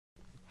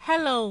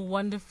Hello,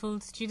 wonderful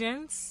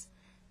students.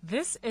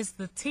 This is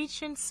the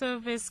Teaching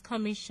Service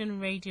Commission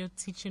Radio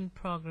Teaching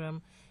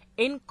Program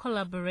in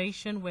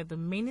collaboration with the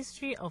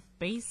Ministry of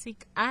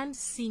Basic and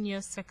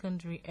Senior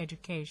Secondary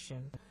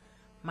Education.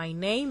 My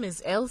name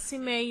is Elsie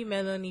Mae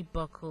Melanie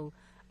Buckle,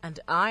 and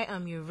I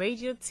am your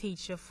radio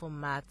teacher for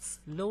Maths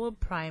Lower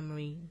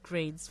Primary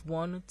Grades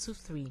 1 to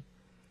 3.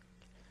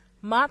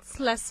 Maths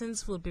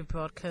lessons will be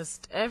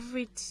broadcast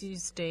every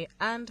Tuesday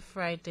and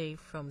Friday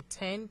from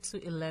 10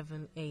 to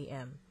 11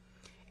 a.m.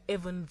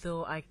 Even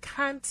though I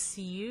can't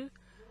see you,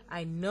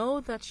 I know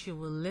that you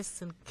will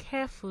listen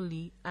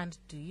carefully and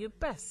do your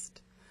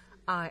best.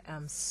 I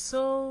am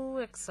so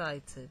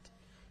excited.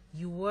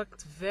 You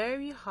worked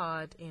very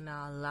hard in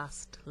our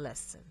last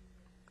lesson.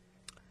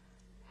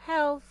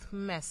 Health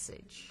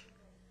message.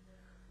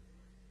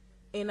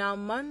 In our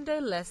Monday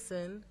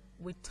lesson,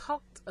 we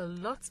talked a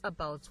lot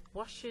about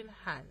washing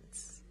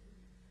hands.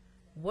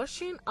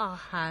 Washing our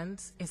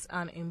hands is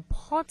an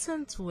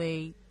important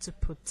way to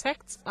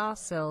protect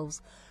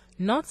ourselves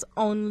not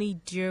only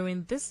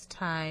during this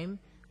time,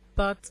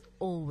 but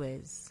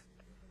always.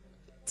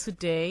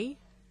 Today,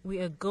 we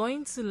are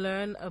going to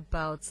learn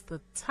about the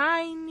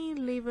tiny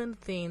living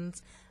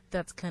things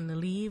that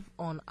can live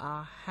on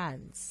our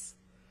hands.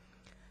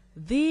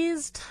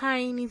 These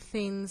tiny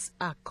things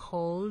are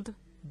called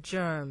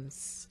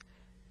germs.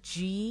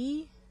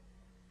 G-E-R-M-S.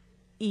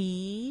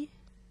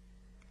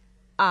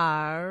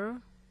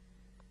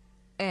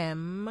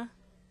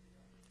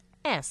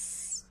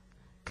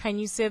 Can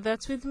you say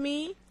that with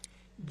me?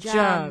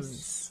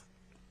 Germs.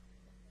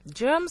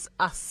 Germs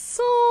are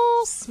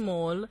so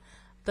small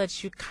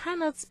that you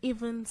cannot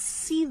even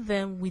see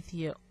them with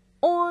your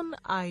own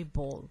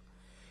eyeball.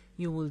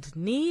 You would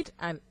need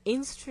an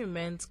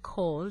instrument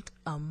called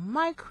a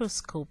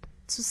microscope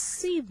to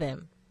see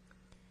them.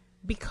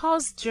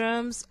 Because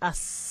germs are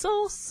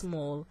so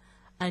small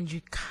and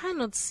you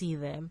cannot see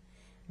them,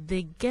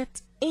 they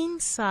get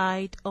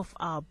inside of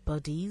our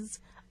bodies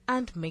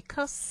and make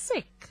us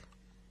sick.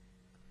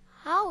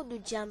 How do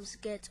germs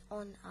get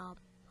on our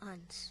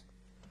hands?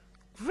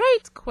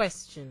 Great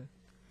question.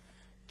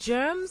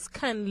 Germs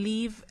can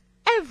live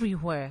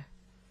everywhere.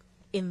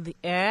 In the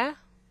air,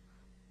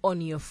 on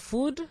your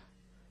food,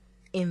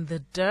 in the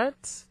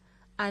dirt,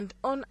 and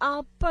on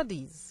our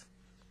bodies.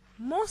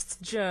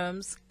 Most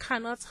germs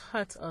cannot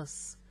hurt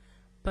us,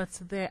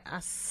 but there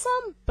are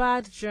some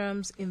bad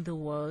germs in the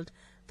world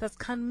that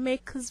can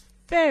make us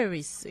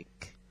very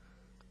sick.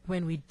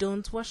 When we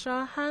don't wash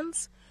our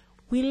hands,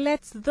 we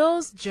let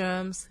those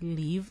germs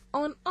live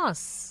on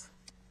us.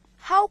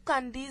 How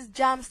can these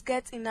germs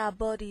get in our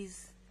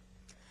bodies?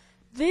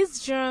 These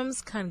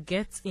germs can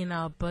get in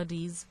our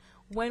bodies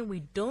when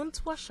we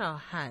don't wash our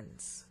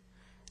hands.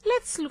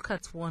 Let's look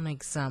at one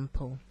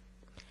example.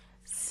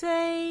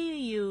 Say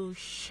you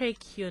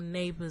shake your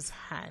neighbor's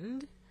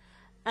hand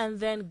and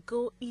then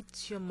go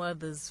eat your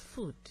mother's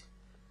food.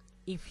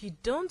 If you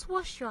don't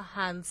wash your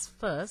hands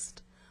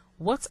first,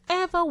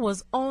 whatever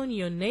was on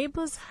your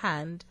neighbor's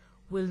hand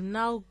will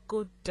now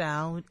go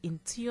down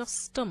into your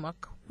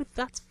stomach with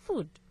that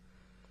food.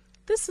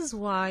 This is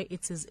why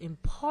it is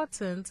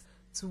important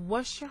to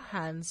wash your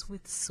hands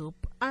with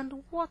soap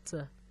and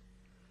water.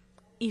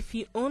 If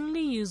you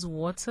only use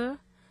water,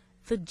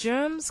 the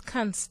germs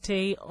can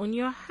stay on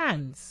your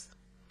hands.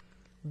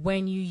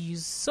 When you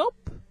use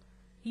soap,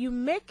 you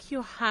make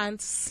your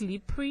hands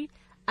slippery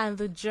and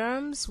the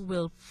germs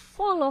will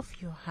fall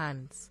off your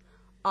hands.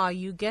 Are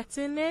you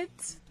getting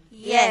it?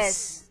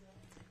 Yes.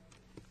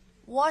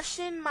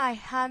 Washing my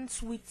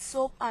hands with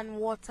soap and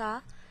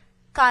water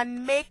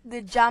can make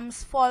the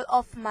germs fall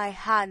off my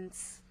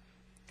hands.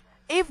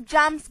 If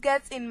germs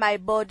get in my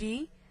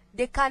body,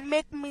 they can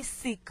make me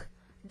sick.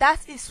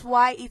 That is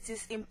why it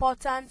is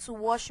important to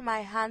wash my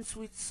hands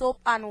with soap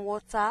and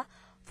water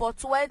for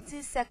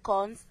 20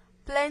 seconds,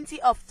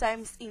 plenty of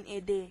times in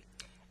a day.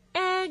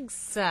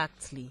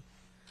 Exactly.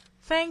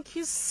 Thank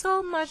you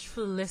so much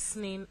for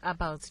listening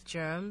about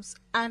germs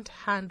and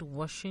hand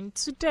washing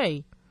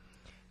today.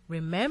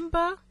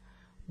 Remember,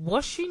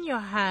 washing your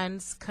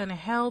hands can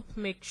help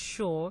make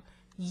sure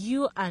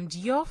you and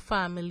your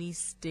family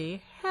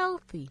stay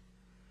healthy.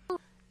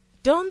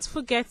 Don't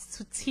forget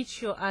to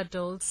teach your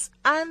adults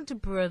and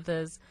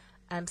brothers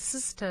and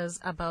sisters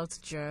about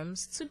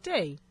germs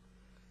today.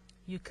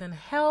 You can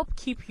help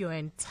keep your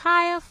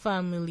entire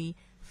family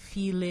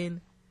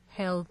feeling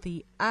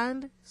healthy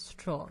and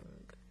strong.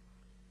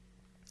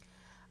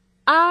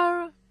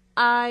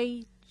 RIGHTS.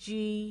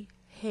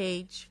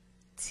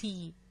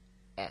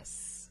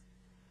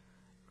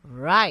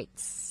 Right.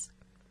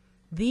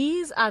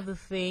 These are the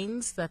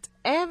things that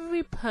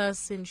every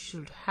person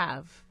should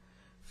have.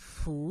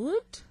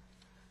 Food,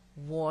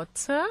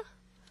 water,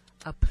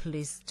 a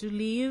place to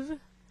live,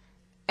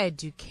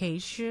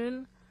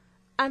 education,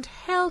 and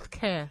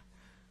healthcare.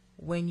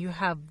 When you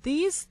have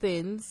these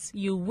things,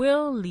 you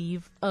will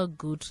live a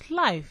good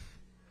life.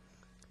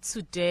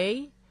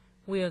 Today,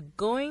 we are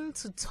going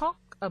to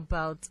talk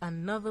about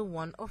another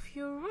one of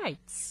your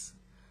rights.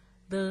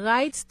 The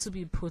right to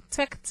be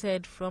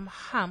protected from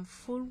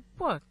harmful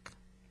work.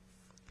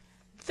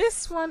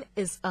 This one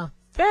is a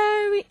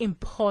very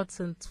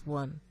important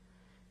one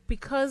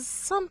because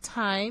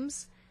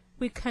sometimes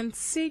we can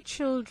see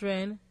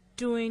children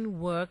doing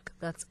work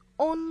that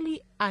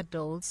only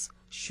adults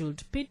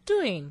should be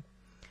doing.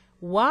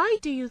 Why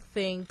do you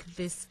think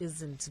this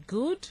isn't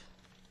good?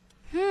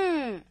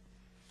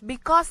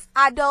 Because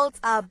adults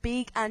are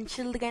big and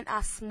children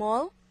are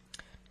small?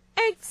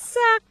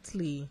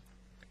 Exactly.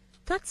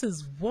 That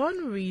is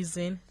one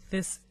reason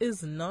this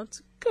is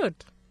not good.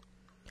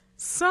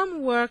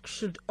 Some work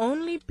should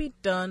only be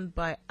done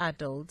by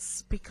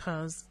adults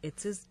because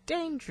it is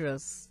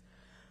dangerous.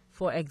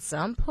 For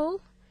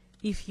example,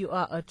 if you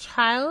are a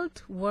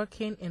child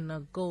working in a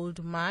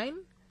gold mine,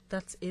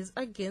 that is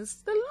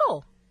against the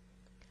law.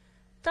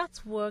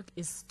 That work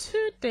is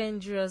too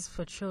dangerous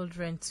for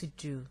children to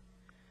do.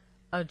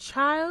 A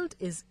child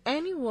is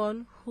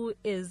anyone who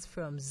is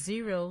from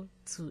 0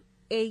 to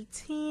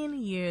 18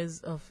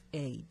 years of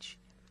age.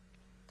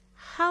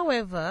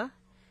 However,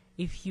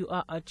 if you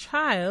are a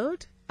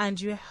child and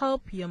you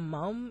help your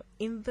mom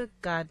in the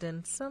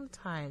garden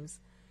sometimes,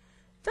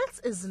 that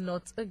is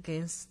not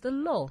against the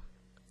law.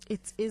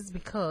 It is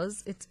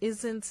because it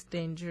isn't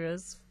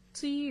dangerous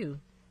to you.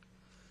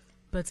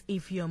 But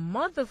if your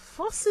mother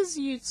forces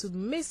you to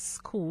miss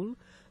school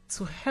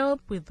to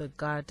help with the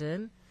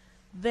garden,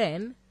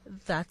 then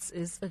that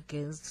is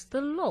against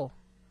the law.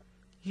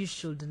 You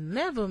should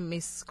never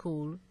miss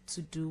school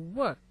to do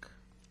work.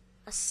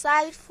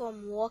 Aside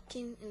from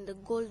working in the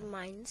gold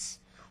mines,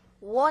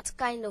 what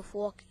kind of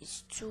work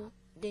is too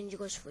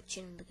dangerous for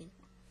children?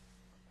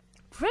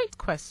 Great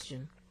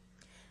question.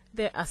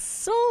 There are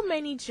so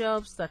many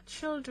jobs that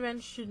children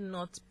should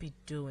not be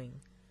doing.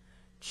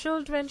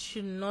 Children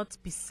should not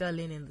be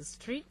selling in the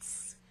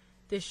streets,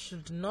 they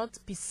should not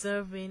be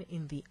serving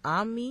in the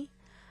army,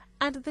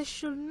 and they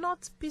should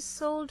not be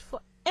sold for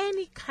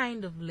any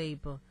kind of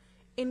labor,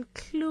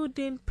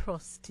 including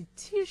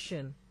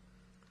prostitution.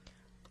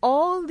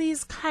 All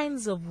these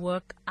kinds of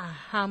work are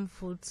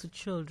harmful to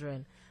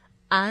children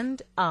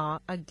and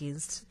are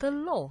against the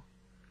law.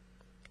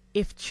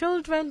 If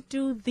children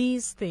do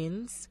these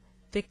things,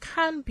 they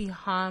can be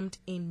harmed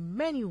in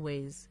many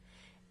ways,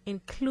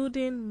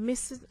 including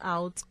missing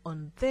out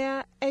on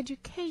their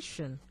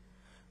education.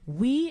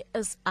 We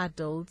as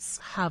adults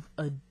have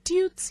a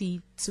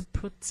duty to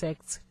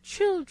protect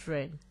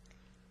children.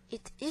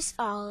 It is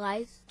our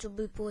right to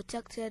be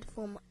protected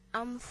from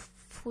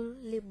harmful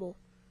labor.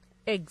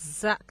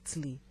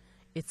 Exactly.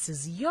 It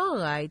is your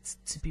right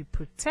to be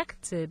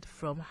protected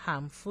from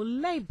harmful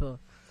labor,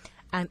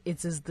 and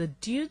it is the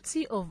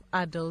duty of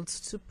adults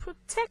to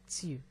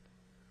protect you.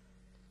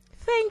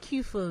 Thank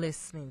you for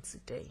listening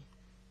today.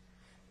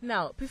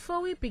 Now,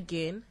 before we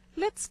begin,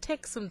 let's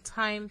take some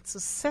time to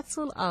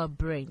settle our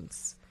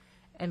brains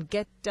and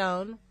get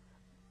down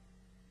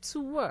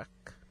to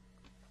work.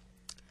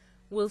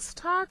 We'll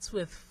start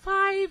with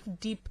 5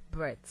 deep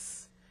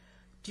breaths.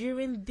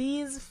 During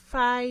these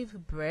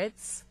 5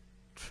 breaths,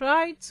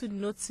 try to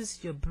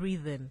notice your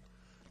breathing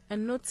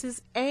and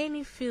notice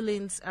any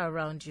feelings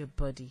around your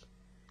body.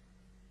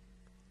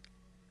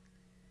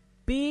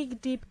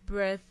 Big deep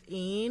breath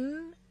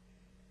in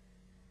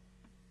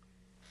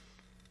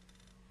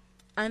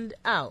and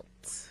out.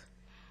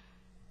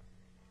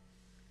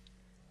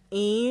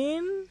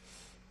 In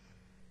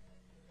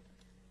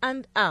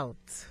and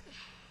out.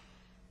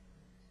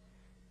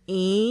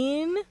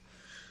 In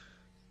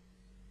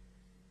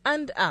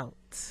and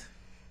out.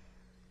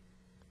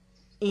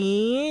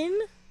 In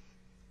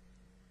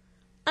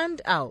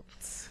and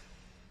out.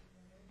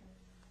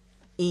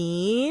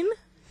 In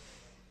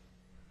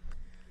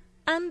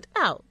and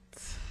out.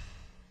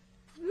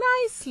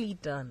 Nicely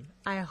done.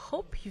 I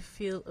hope you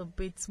feel a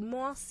bit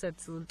more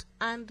settled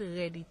and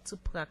ready to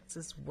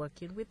practice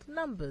working with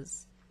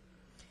numbers.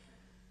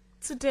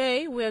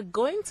 Today we are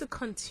going to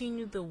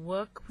continue the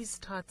work we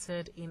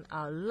started in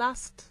our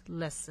last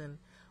lesson,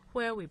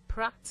 where we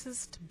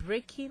practiced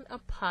breaking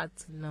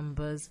apart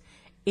numbers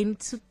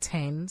into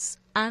tens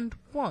and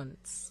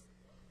ones.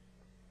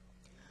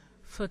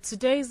 For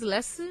today's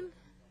lesson,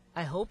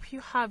 I hope you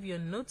have your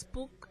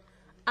notebook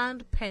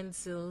and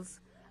pencils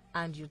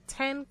and your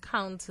 10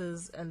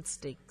 counters and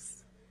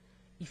sticks.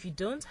 If you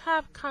don't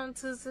have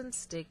counters and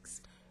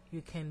sticks,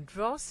 you can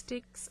draw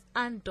sticks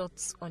and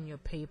dots on your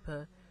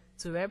paper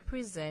to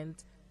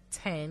represent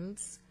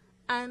tens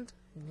and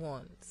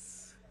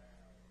ones.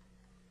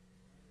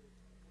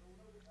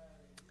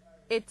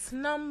 It's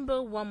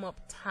number warm-up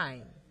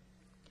time.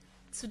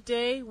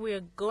 Today we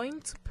are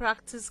going to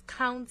practice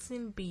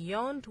counting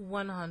beyond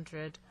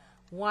 100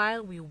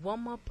 while we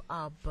warm up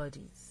our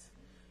bodies.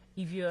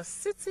 If you are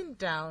sitting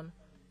down,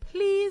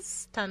 please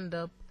stand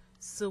up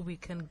so we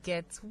can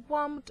get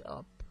warmed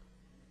up.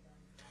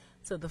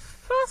 So the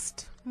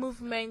first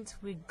movement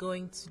we're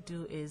going to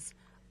do is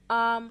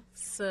arm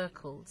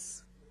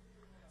circles.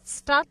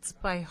 Start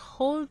by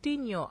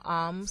holding your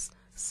arms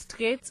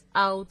straight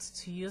out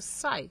to your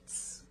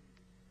sides.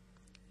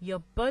 Your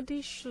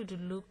body should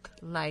look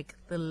like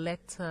the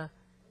letter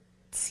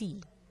T.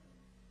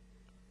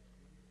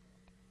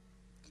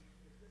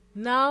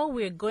 Now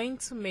we're going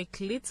to make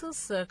little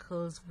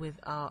circles with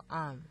our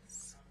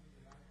arms,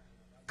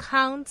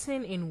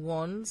 counting in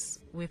ones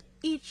with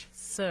each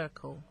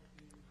circle.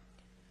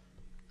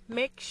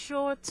 Make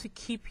sure to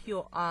keep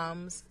your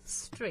arms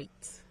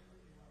straight.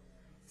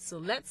 So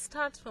let's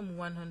start from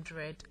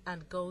 100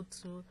 and go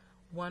to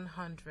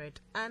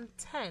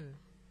 110.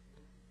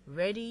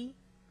 Ready?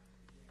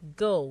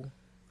 Go.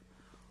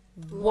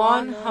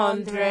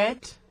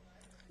 100,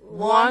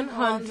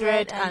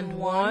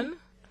 101,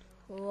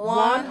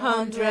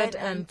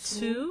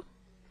 102,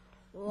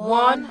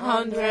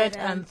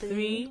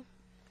 103,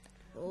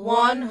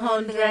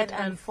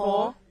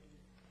 104,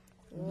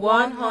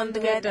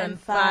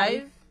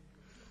 105,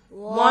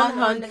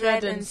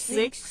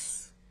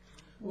 106,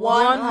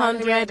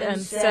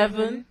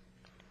 107,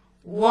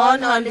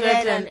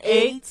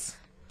 108,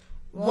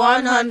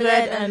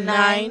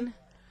 109,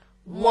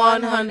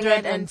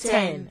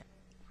 110.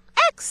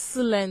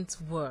 Excellent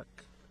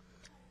work.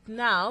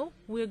 Now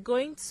we're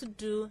going to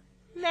do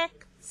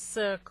neck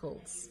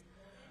circles.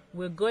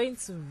 We're going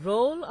to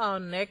roll our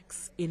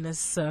necks in a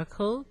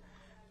circle,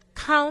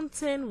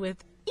 counting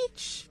with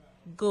each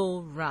go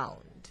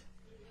round,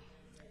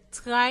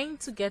 trying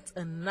to get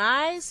a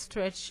nice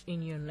stretch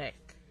in your neck.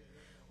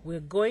 We're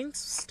going to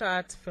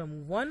start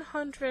from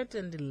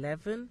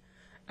 111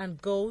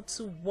 and go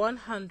to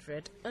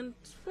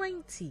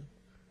 120.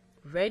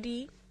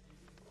 Ready?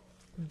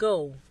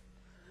 Go.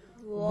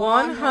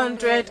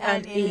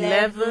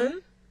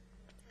 111,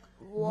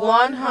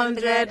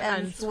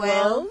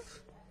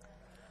 112,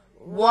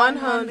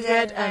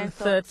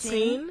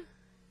 113,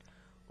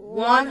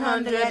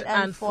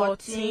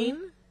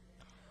 114,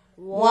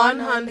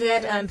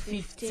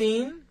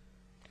 115,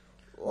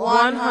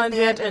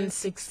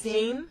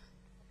 116,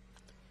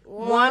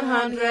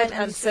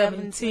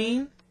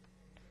 117,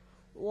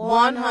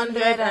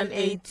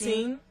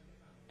 118,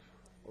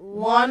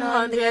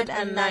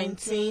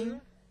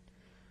 119,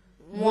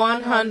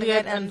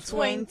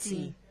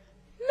 120.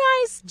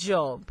 Nice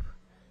job.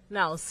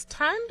 Now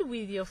stand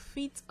with your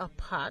feet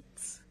apart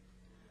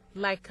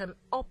like an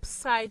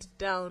upside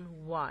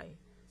down Y.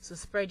 So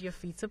spread your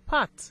feet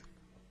apart.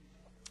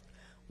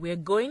 We're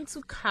going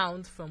to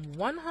count from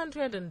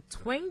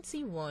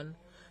 121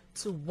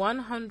 to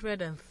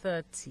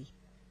 130.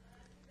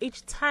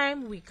 Each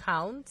time we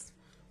count,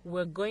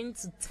 we're going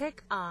to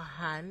take our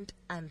hand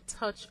and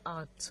touch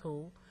our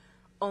toe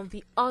on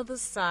the other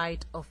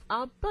side of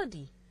our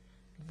body.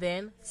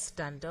 Then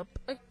stand up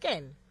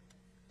again.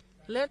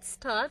 Let's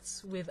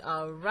start with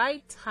our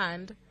right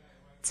hand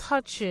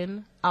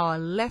touching our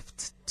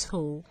left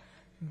toe,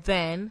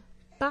 then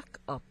back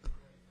up.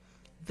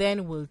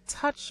 Then we'll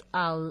touch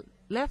our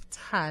left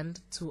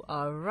hand to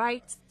our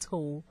right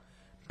toe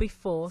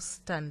before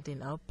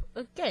standing up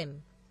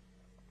again.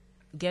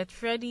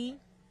 Get ready.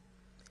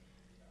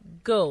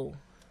 Go.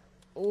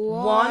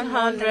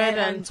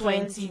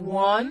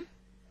 121,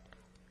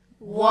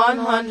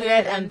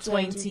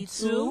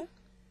 122,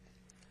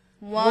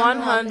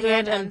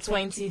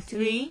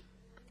 123,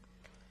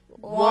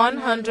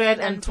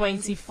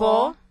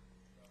 124,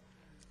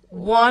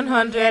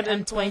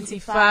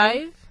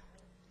 125,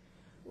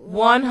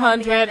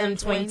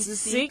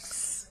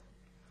 126,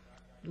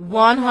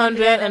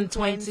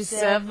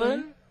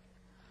 127,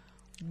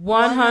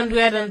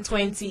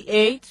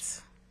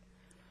 128,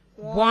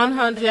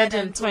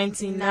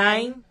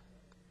 129,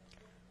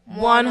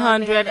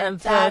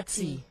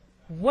 130.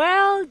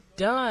 Well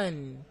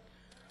done.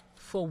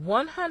 For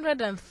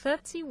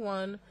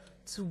 131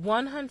 to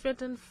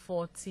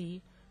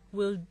 140,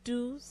 we'll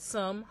do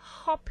some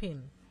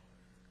hopping.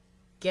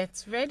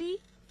 Get ready?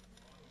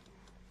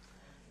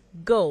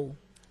 Go.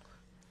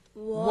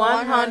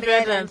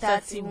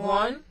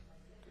 131,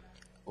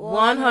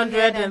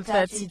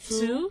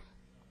 132,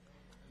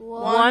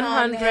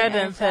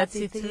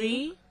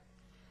 133,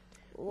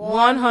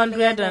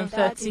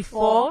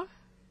 134,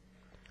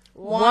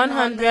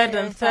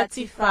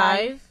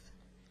 135,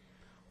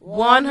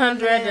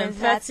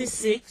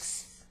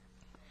 136,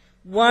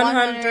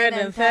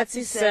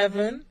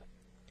 137,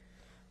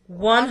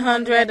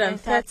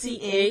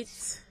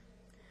 138,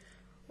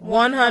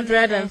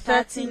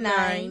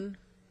 139,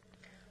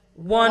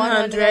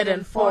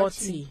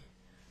 140.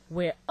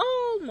 We're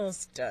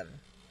almost done.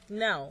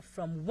 Now,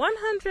 from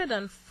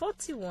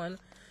 141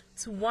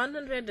 to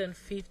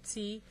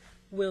 150,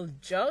 we'll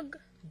jog.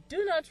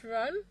 Do not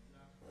run.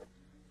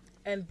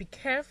 And be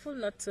careful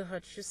not to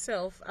hurt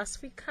yourself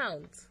as we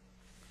count.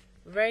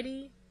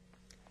 Ready?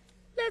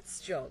 Let's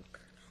jog.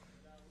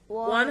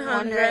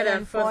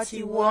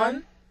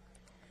 141,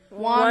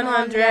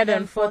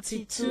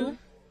 142,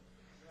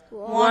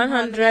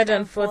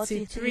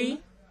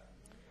 143,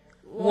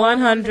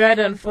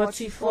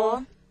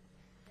 144,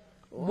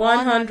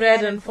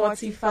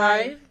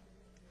 145,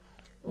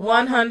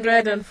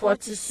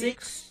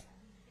 146,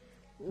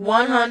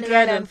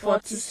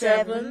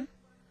 147,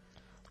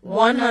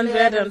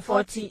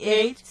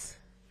 148,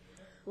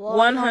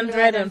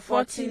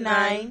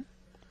 149,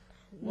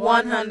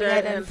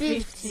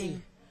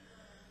 150.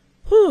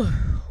 Whew,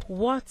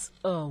 what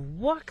a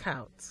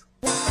workout!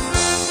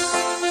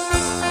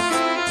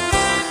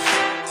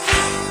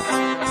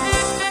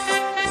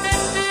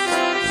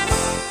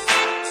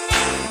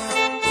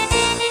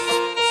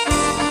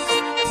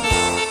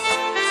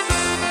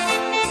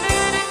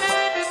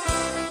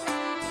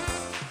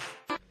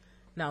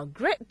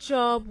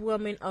 job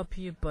warming up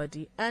your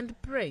body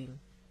and brain.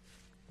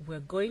 We're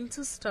going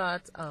to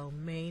start our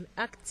main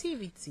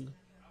activity.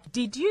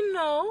 Did you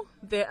know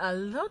there are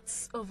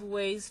lots of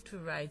ways to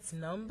write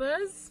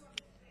numbers?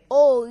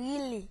 Oh,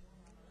 really?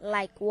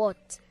 Like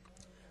what?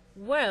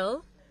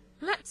 Well,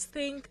 let's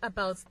think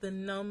about the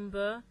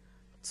number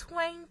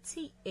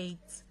 28,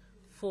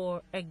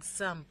 for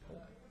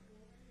example.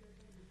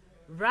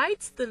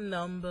 Write the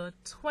number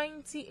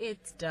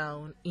 28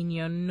 down in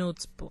your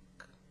notebook.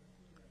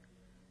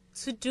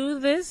 To do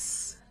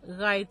this,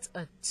 write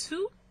a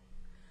 2,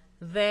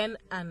 then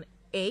an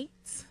 8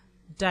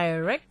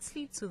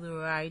 directly to the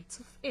right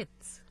of it.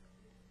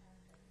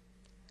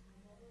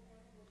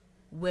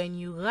 When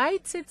you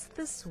write it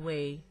this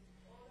way,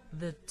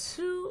 the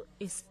 2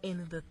 is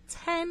in the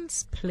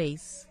tens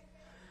place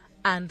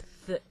and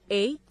the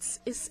 8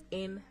 is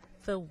in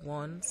the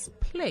ones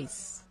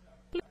place.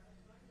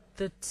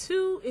 The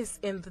 2 is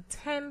in the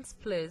tens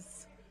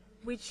place,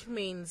 which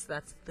means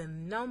that the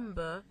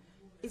number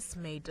is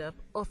made up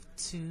of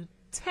 2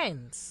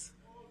 tens.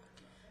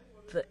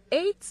 The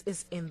 8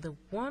 is in the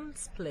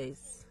ones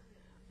place,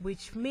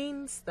 which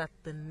means that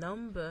the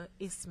number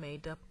is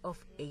made up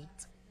of 8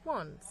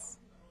 ones.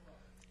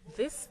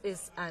 This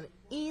is an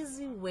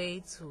easy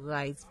way to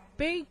write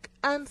big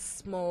and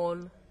small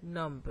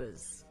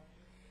numbers.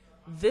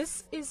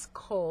 This is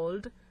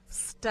called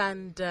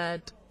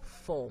standard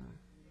form.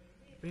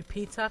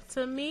 Repeat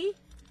after me.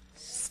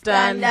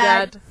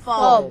 Standard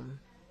form.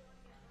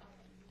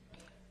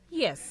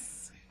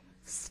 Yes,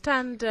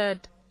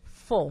 standard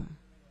form.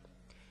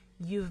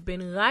 You've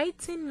been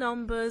writing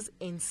numbers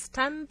in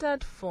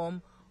standard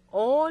form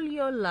all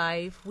your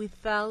life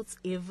without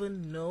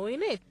even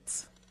knowing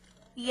it.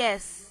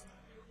 Yes,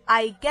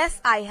 I guess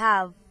I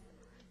have.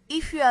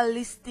 If you are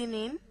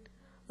listening,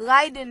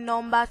 write the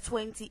number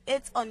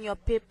 28 on your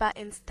paper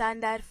in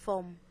standard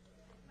form.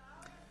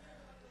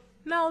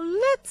 Now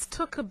let's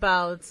talk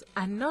about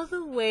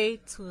another way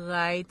to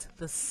write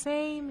the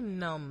same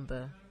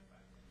number.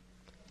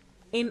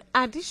 In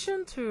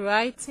addition to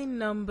writing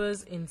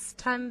numbers in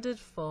standard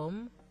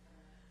form,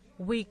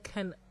 we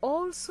can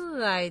also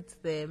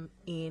write them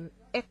in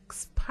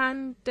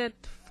expanded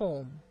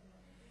form.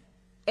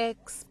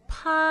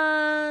 Expanded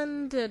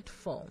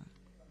form.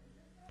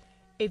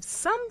 If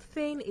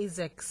something is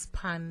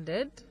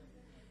expanded,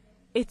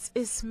 it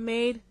is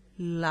made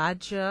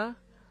larger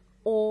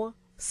or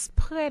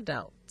spread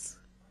out.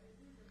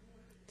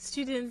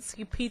 Students,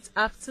 repeat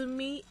after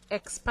me.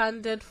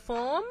 Expanded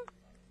form.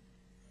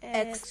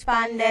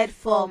 Expanded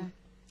form.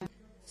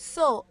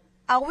 So,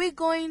 are we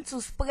going to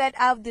spread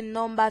out the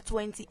number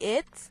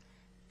 28?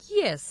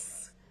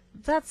 Yes,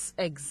 that's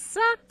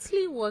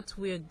exactly what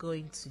we're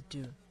going to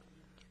do.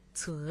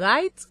 To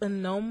write a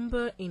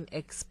number in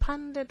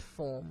expanded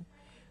form,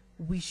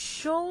 we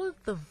show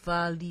the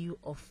value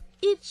of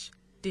each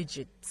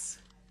digit.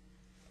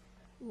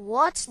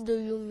 What do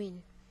you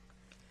mean?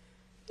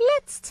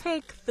 Let's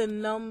take the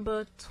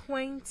number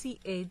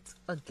 28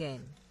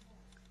 again.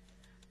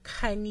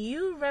 Can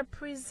you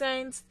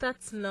represent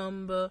that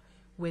number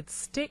with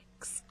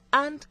sticks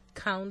and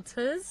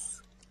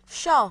counters?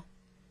 Sure.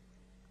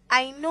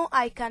 I know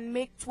I can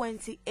make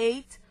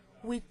 28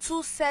 with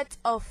 2 sets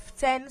of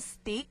 10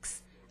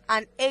 sticks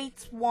and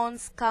 8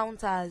 ones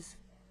counters.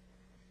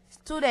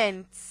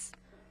 Students,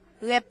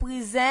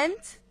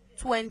 represent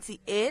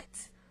 28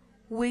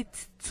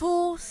 with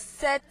 2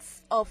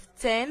 sets of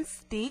 10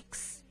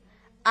 sticks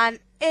and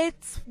 8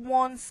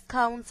 ones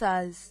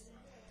counters.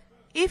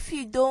 If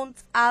you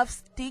don't have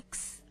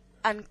sticks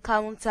and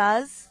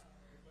counters,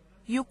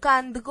 you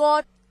can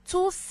draw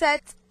 2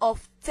 sets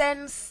of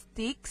 10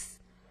 sticks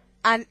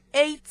and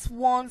 8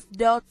 ones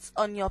dots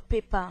on your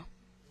paper.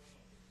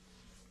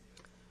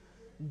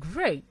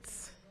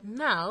 Great.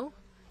 Now,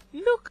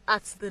 look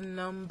at the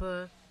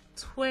number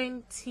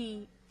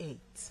 28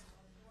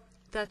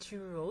 that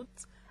you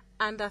wrote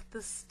and at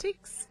the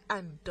sticks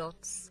and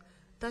dots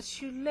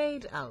that you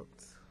laid out.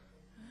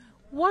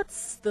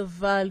 What's the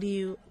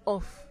value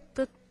of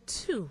the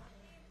 2?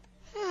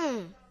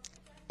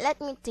 Let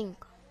me think.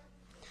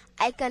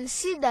 I can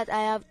see that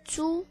I have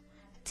 2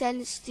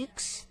 10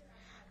 sticks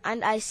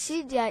and I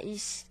see there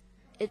is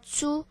a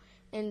 2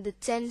 in the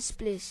tens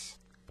place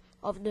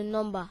of the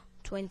number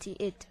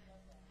 28.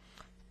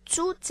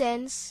 2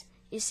 tens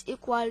is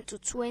equal to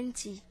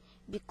 20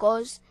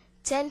 because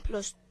 10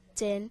 plus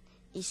 10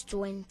 is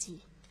 20.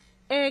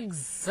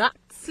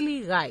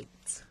 Exactly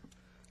right.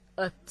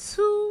 A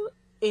 2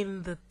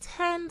 in the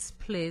tens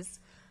place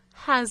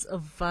has a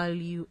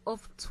value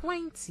of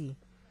 20.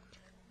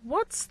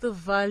 What's the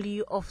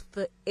value of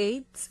the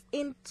 8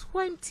 in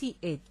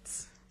 28?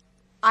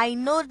 I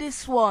know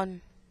this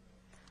one.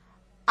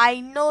 I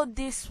know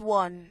this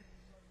one.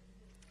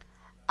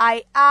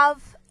 I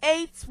have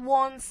 8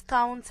 ones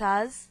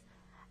counters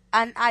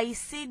and I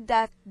see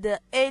that the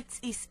 8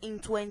 is in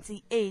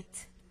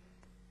 28.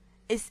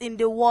 It's in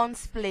the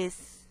ones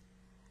place.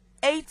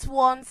 8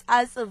 ones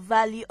has a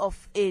value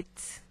of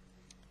 8.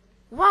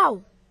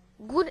 Wow,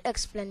 good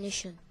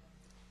explanation.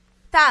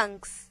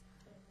 Thanks.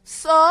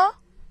 So,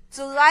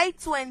 To write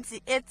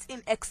 28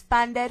 in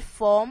expanded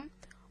form,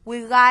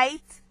 we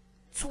write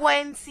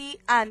 20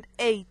 and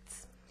 8.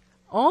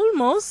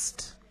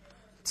 Almost.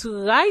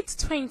 To write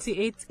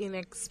 28 in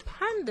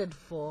expanded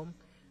form,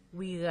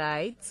 we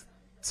write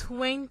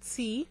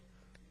 20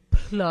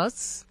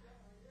 plus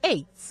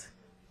 8.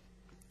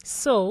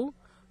 So,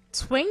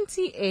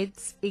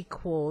 28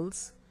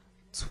 equals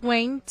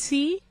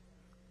 20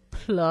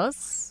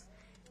 plus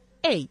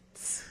 8.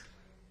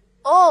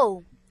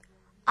 Oh,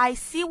 I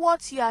see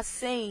what you are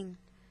saying.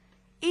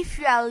 If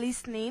you are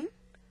listening,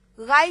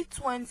 write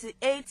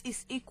 28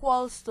 is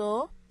equals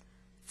to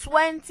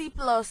 20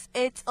 plus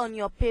 8 on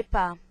your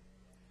paper.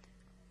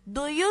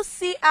 Do you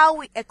see how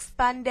we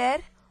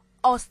expanded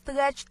or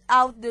stretched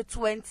out the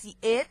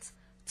 28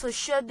 to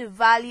show the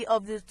value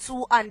of the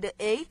 2 and the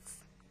 8?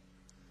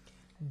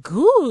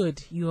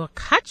 Good, you are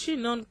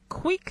catching on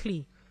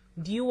quickly.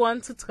 Do you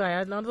want to try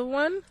another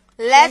one?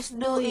 Let's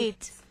do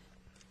it.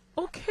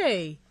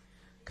 Okay,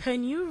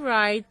 can you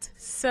write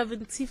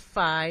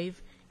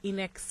 75 in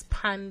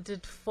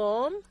expanded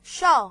form?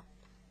 Sure.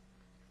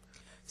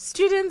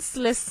 Students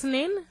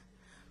listening,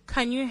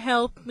 can you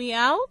help me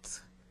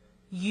out?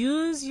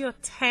 Use your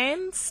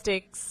 10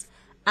 sticks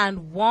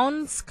and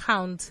ones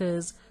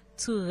counters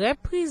to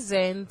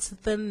represent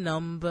the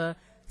number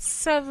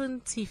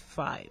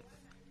 75.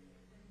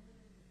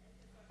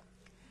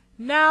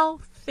 Now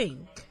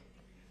think,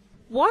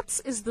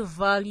 what is the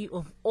value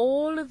of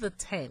all the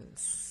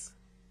tens?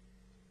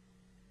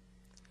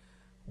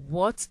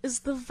 What is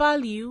the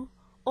value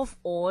of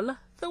all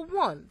the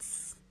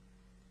ones?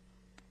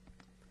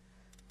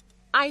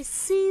 I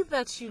see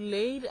that you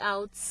laid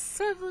out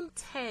 7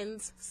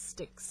 tens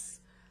sticks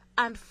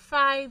and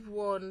 5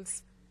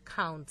 ones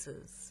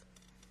counters.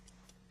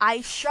 I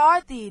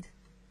sure did.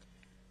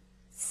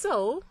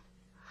 So,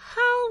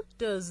 how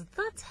does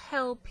that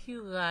help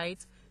you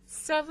write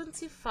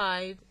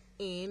 75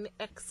 in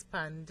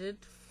expanded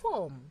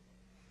form?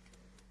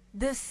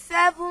 The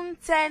 7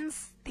 10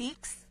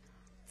 sticks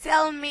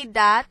tell me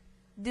that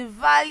the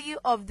value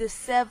of the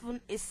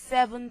 7 is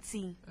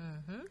 70.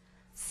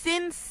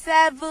 Since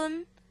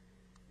 7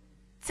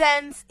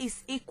 tens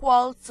is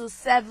equal to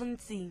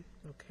 70.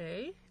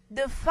 Okay.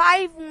 The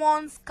 5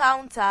 ones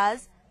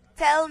counters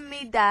tell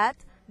me that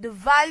the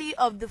value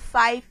of the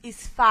 5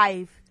 is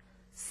 5.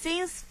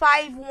 Since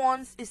 5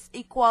 ones is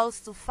equals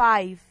to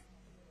 5.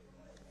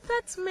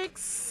 That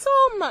makes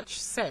so much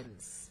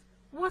sense.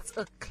 What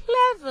a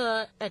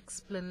clever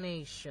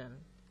explanation.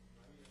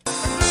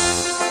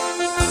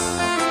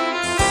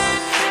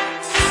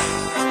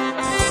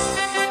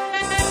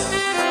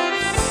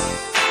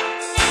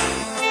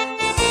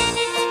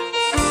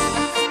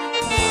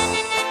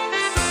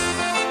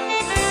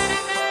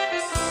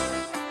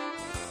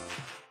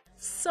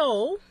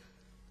 So,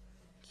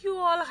 you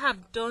all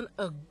have done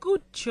a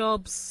good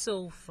job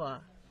so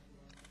far.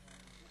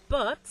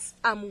 But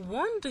I'm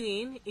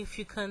wondering if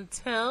you can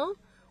tell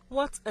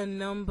what a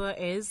number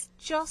is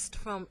just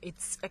from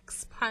its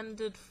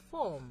expanded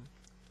form.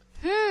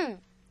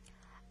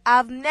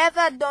 I've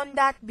never done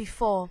that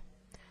before,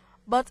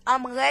 but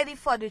I'm ready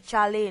for the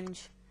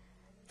challenge.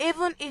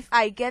 Even if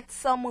I get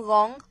some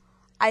wrong,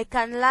 I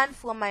can learn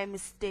from my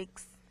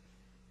mistakes.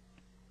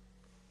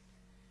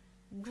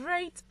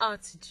 Great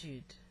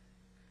attitude.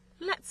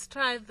 Let's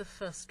try the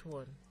first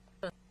one.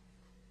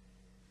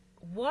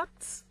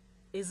 What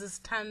is a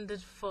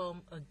standard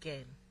form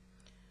again?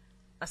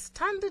 A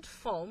standard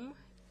form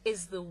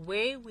is the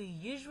way we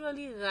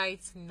usually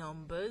write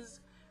numbers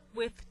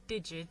with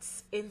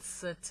digits in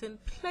certain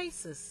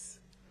places.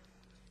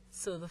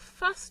 So the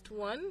first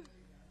one,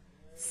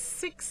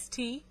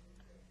 60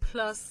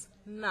 plus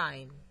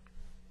 9.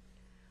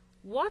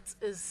 What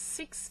is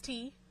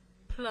 60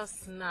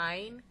 plus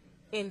 9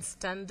 in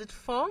standard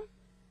form?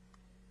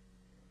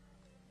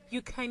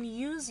 You can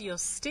use your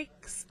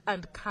sticks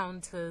and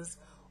counters,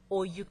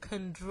 or you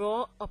can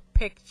draw a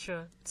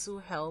picture to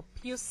help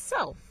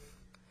yourself.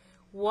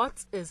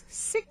 What is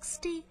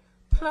 60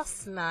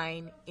 plus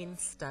 9 in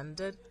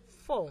standard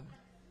form?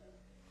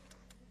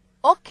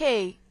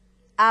 Okay,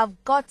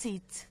 I've got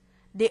it.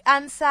 The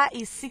answer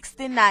is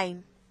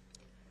 69.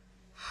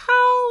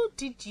 How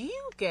did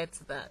you get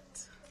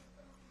that?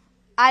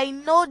 I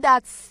know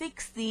that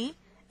 60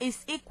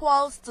 is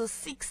equals to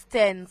 6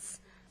 tenths,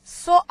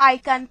 so I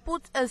can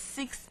put a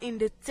 6 in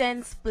the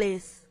tens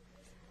place.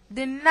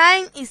 The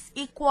 9 is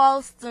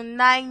equals to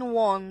 9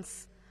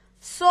 ones,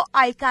 so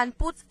I can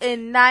put a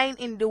 9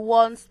 in the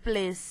ones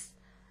place.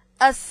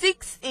 A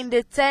 6 in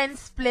the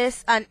tens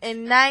place and a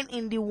 9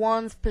 in the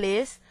ones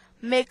place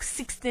makes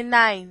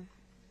 69.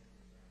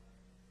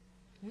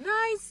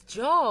 Nice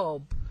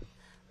job.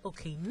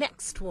 Okay,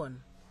 next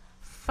one.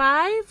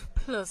 5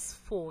 plus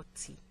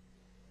 40.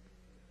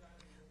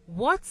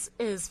 What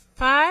is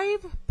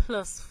 5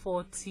 plus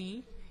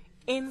 40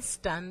 in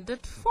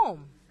standard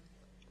form?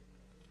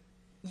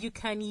 You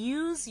can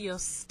use your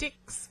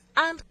sticks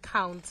and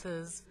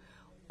counters,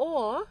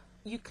 or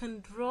you can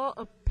draw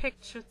a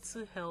picture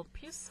to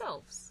help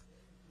yourselves.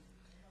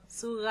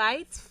 So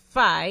write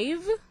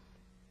 5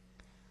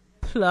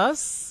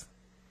 plus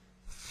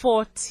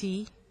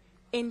 40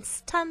 in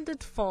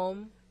standard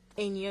form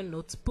in your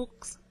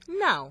notebooks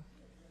now.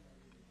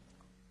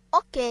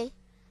 Okay,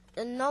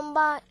 the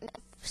number in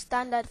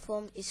standard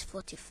form is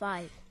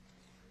 45.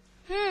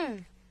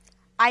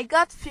 I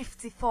got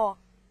 54.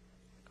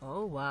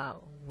 Oh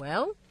wow.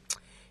 Well,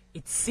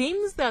 it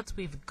seems that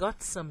we've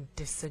got some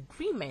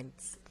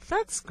disagreements.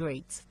 That's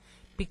great,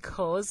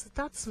 because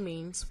that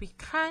means we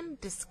can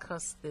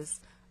discuss this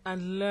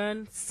and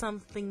learn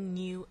something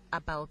new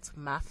about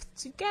math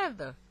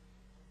together.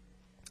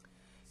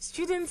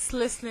 Students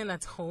listening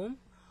at home,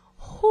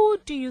 who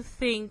do you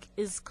think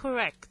is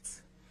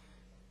correct?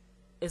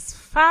 Is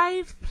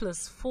 5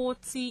 plus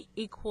 40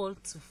 equal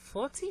to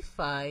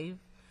 45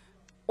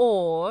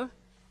 or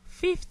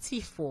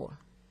 54?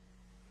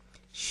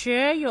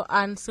 Share your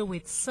answer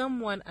with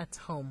someone at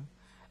home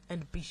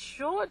and be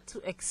sure to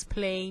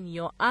explain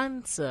your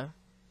answer.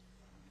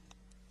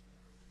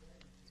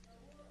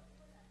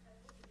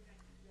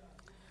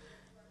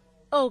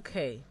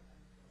 Okay.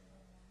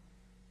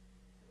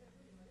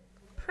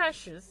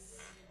 Precious,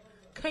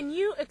 can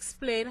you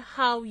explain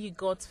how you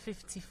got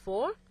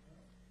 54?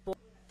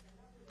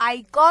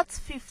 I got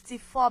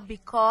 54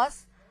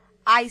 because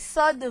I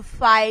saw the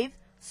 5,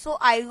 so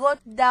I wrote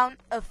down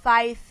a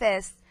 5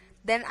 first.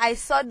 Then I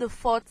saw the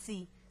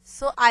 40,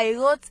 so I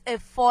wrote a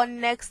 4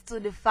 next to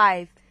the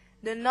 5.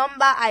 The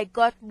number I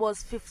got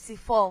was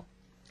 54.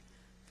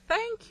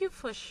 Thank you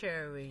for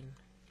sharing.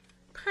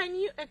 Can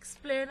you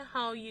explain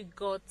how you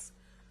got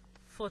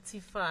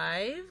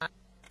 45?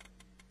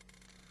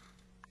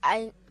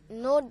 I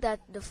know that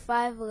the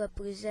 5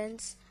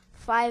 represents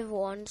 5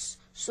 ones,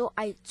 so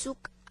I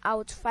took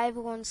out 5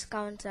 ones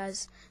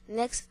counters.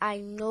 Next, I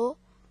know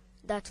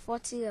that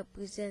 40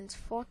 represents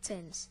 4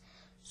 tens,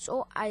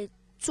 so I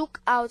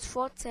took out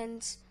 4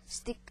 tens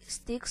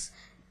sticks.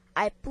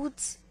 I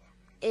put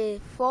a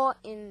 4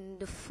 in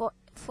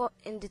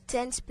the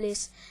tens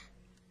place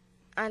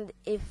and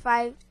a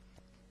 5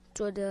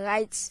 to the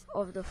right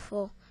of the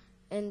 4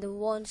 in the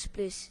ones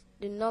place.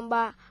 The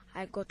number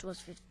I got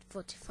was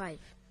 45.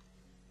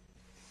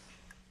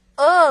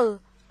 Oh,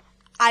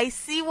 I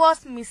see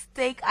what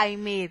mistake I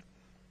made.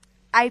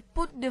 I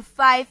put the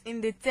 5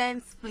 in the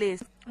tens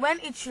place when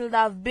it should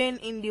have been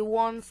in the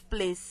ones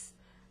place.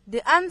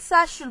 The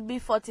answer should be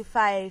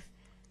 45.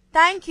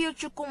 Thank you,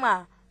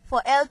 Chukuma,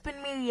 for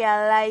helping me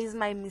realize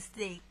my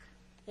mistake.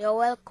 You're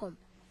welcome.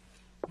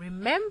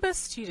 Remember,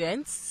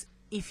 students,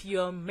 if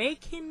you're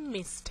making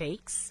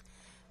mistakes,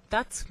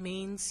 that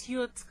means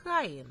you're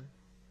trying.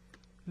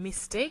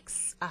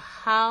 Mistakes are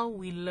how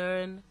we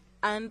learn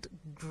and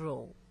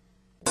grow.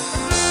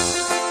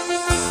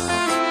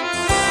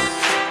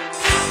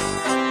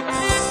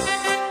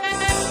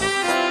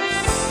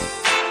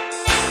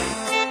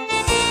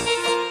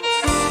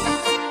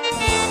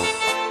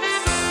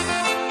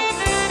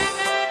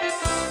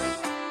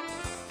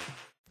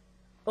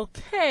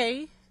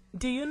 Okay,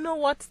 do you know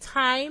what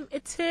time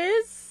it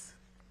is?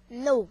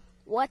 No,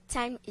 what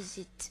time is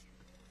it?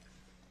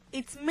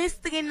 It's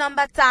mystery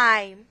number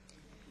time.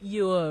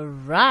 You're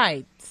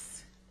right.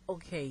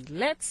 Okay,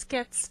 let's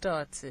get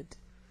started.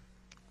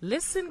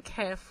 Listen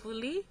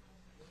carefully.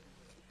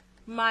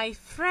 My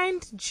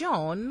friend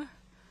John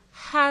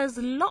has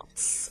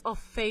lots of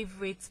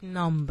favorite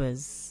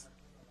numbers.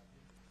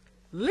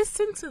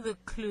 Listen to the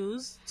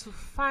clues to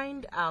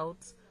find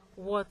out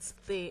what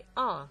they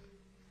are.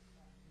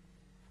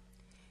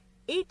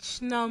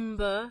 Each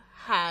number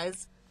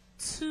has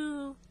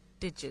 2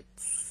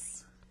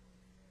 digits.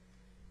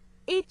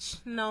 Each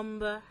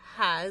number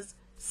has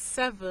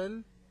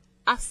 7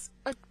 as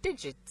a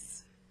digit.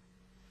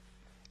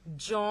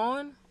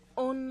 John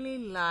only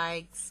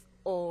likes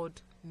odd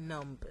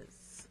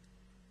numbers.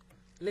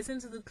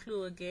 Listen to the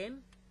clue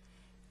again.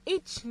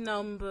 Each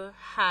number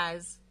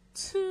has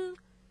 2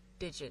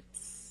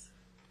 digits.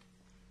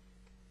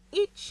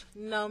 Each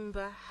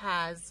number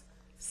has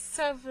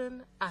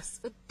 7 as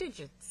a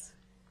digit.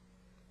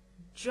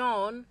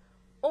 John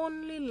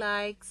only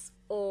likes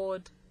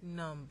odd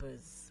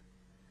numbers.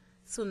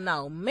 So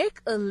now make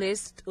a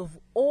list of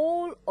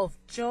all of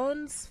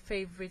John's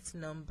favorite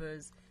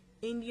numbers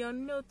in your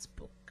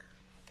notebook.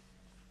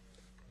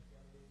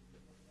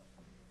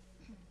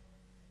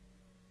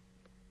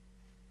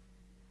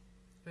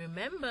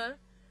 Remember,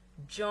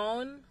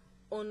 John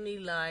only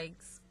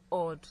likes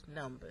odd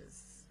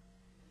numbers.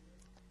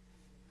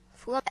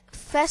 For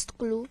first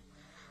clue,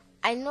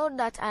 I know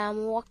that I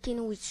am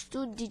working with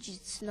 2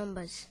 digits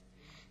numbers.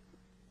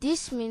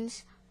 This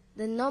means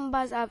the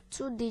numbers have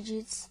 2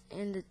 digits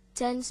in the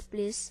tens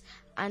place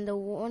and the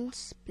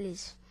ones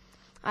place.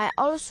 I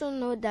also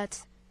know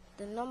that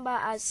the number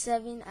has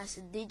 7 as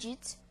a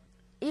digit.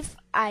 If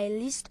I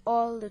list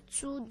all the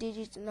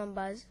 2-digit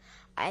numbers,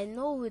 I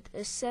know with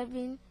a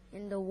 7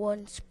 in the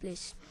ones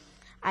place,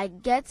 I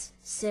get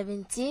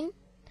 17,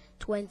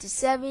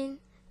 27,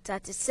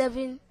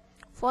 37,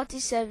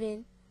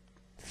 47,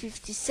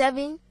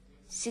 57,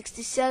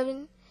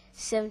 67,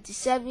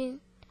 77,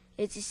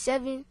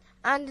 87,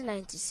 and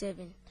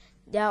 97.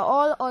 They are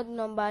all odd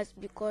numbers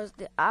because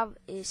they have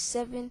a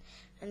 7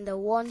 in the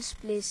ones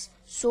place,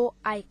 so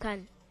I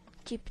can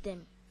keep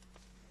them.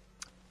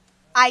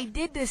 I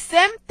did the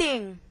same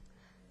thing.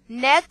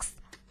 Next,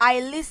 I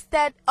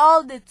listed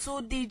all the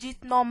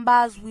 2-digit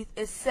numbers with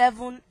a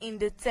 7 in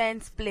the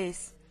tens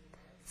place.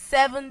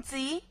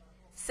 70,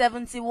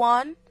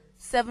 71,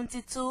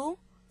 72,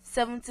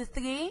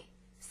 73,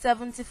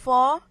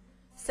 74,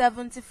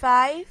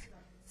 75,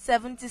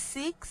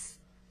 76,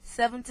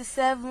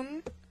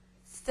 77,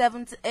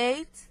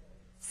 78,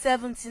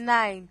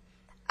 79.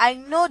 I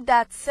know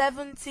that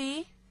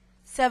 70,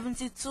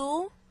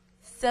 72,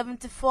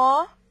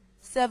 74,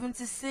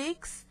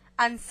 76,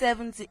 and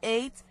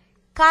 78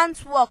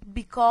 can't work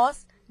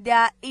because they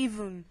are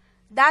even.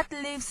 That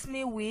leaves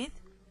me with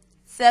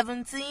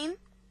 17,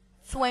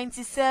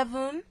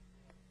 27,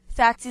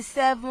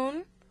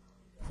 37,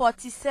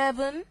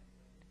 47,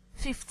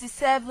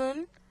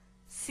 57,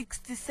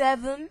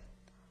 67,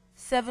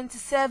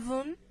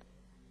 77,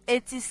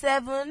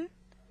 87,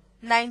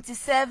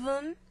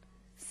 97,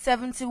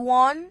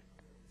 71,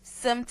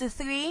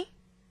 73,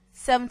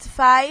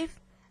 75,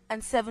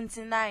 and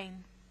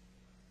 79.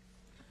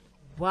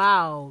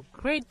 Wow,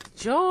 great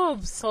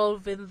job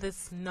solving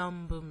this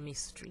number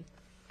mystery.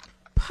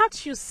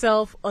 Pat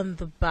yourself on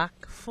the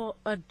back for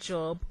a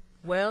job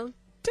well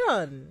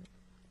done.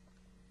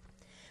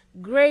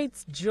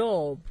 Great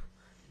job.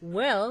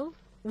 Well,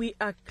 we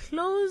are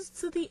close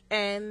to the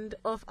end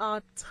of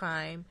our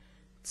time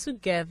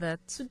together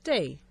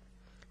today.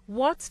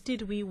 What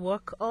did we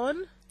work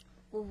on?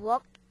 We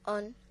worked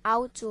on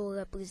how to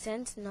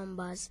represent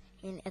numbers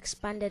in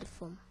expanded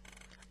form.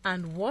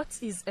 And what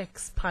is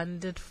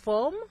expanded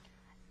form?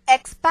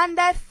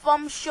 Expanded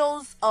form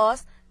shows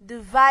us the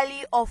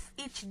value of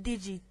each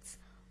digit.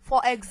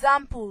 For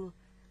example,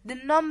 the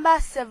number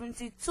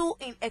 72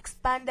 in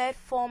expanded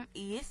form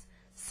is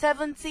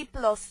 70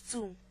 plus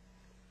 2.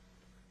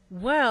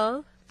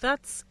 Well,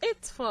 that's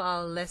it for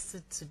our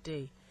lesson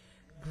today.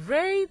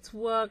 Great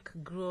work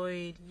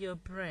growing your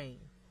brain.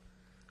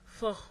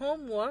 For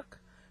homework,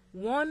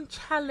 one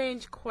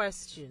challenge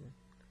question.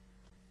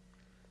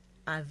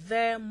 Are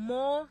there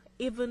more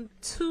even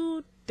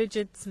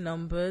 2-digit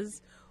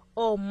numbers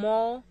or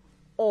more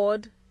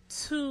odd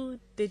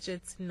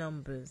 2-digit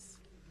numbers?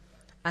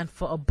 And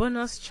for a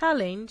bonus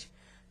challenge,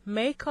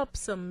 make up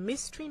some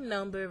mystery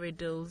number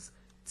riddles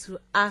to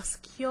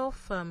ask your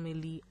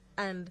family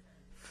and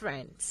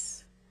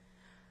friends.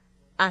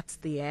 At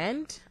the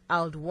end,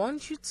 I would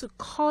want you to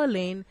call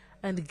in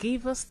and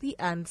give us the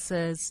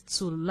answers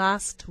to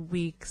last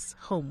week's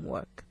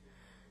homework.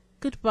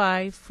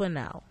 Goodbye for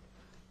now.